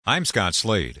I'm Scott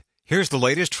Slade. Here's the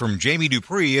latest from Jamie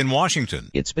Dupree in Washington.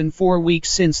 It's been 4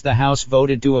 weeks since the House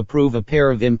voted to approve a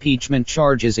pair of impeachment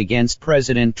charges against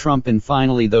President Trump, and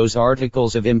finally those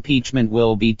articles of impeachment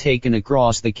will be taken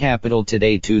across the Capitol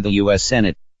today to the U.S.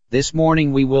 Senate. This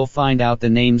morning we will find out the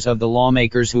names of the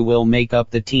lawmakers who will make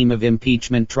up the team of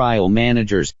impeachment trial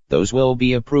managers. Those will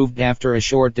be approved after a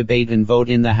short debate and vote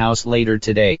in the House later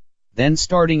today. Then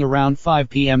starting around 5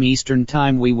 p.m. Eastern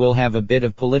Time we will have a bit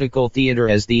of political theater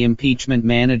as the impeachment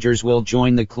managers will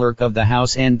join the Clerk of the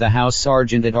House and the House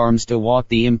Sergeant-at-Arms to walk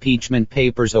the impeachment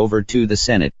papers over to the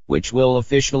Senate, which will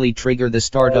officially trigger the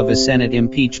start of a Senate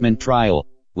impeachment trial.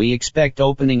 We expect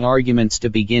opening arguments to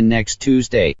begin next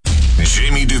Tuesday.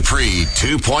 Jamie Dupree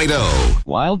 2.0.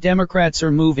 While Democrats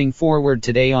are moving forward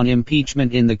today on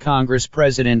impeachment in the Congress,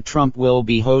 President Trump will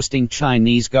be hosting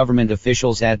Chinese government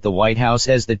officials at the White House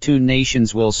as the two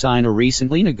nations will sign a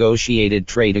recently negotiated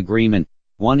trade agreement.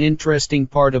 One interesting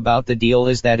part about the deal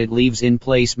is that it leaves in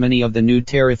place many of the new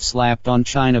tariffs slapped on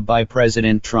China by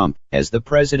President Trump, as the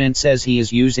president says he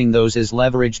is using those as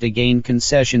leverage to gain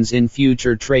concessions in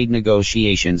future trade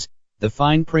negotiations. The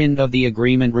fine print of the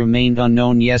agreement remained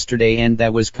unknown yesterday, and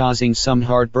that was causing some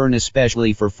heartburn,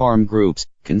 especially for farm groups,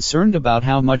 concerned about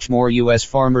how much more U.S.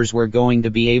 farmers were going to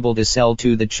be able to sell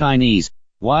to the Chinese.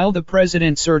 While the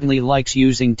president certainly likes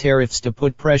using tariffs to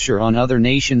put pressure on other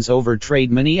nations over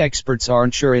trade, many experts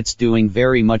aren't sure it's doing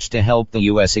very much to help the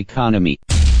U.S. economy.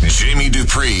 Jamie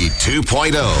Dupree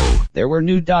 2.0. There were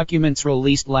new documents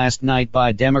released last night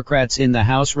by Democrats in the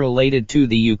House related to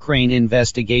the Ukraine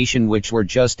investigation, which were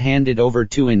just handed over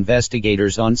to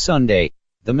investigators on Sunday.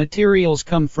 The materials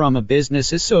come from a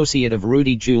business associate of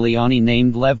Rudy Giuliani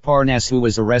named Lev Parnas, who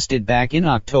was arrested back in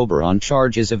October on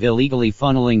charges of illegally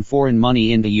funneling foreign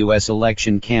money into U.S.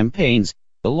 election campaigns.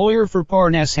 The lawyer for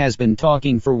Parnas has been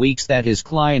talking for weeks that his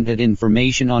client had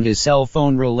information on his cell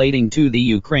phone relating to the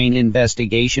Ukraine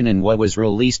investigation, and what was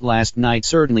released last night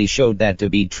certainly showed that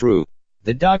to be true.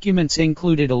 The documents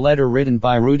included a letter written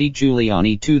by Rudy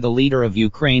Giuliani to the leader of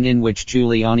Ukraine in which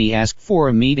Giuliani asked for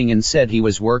a meeting and said he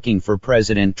was working for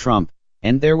President Trump.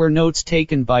 And there were notes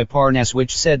taken by Parnas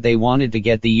which said they wanted to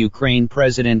get the Ukraine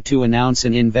president to announce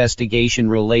an investigation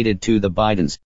related to the Bidens.